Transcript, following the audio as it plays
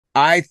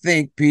I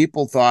think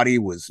people thought he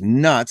was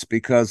nuts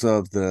because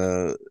of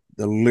the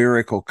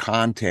lyrical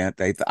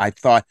content. I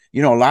thought, a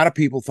lot of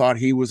people thought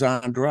he was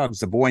on drugs.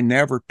 The boy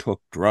never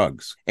took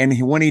drugs. And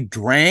when he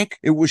drank,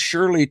 it was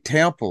Shirley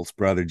Temple's,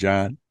 Brother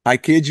John. I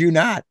kid you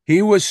not.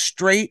 He was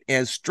straight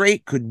as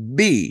straight could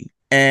be.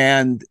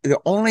 And the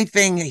only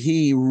thing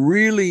he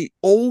really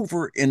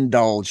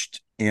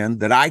overindulged in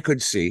that I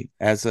could see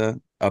as a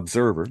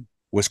observer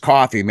was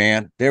coffee,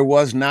 man. There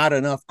was not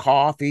enough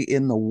coffee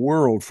in the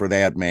world for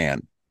that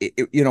man.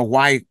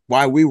 Why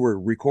we were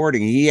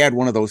recording, he had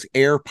one of those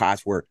air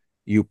pots where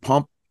you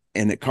pump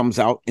and it comes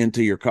out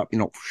into your cup,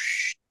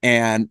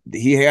 and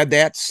he had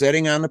that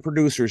sitting on the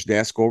producer's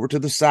desk over to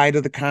the side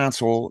of the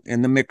console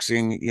in the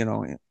mixing,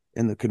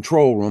 in the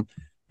control room.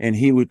 And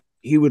he would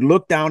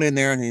look down in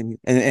there,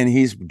 and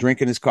he's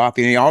drinking his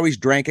coffee, and he always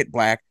drank it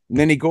black. And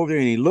then he'd go over there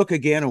and he'd look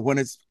again, and when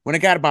it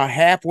got about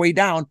halfway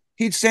down,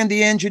 he'd send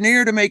the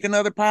engineer to make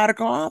another pot of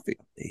coffee.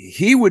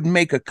 He would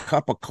make a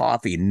cup of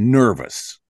coffee nervous.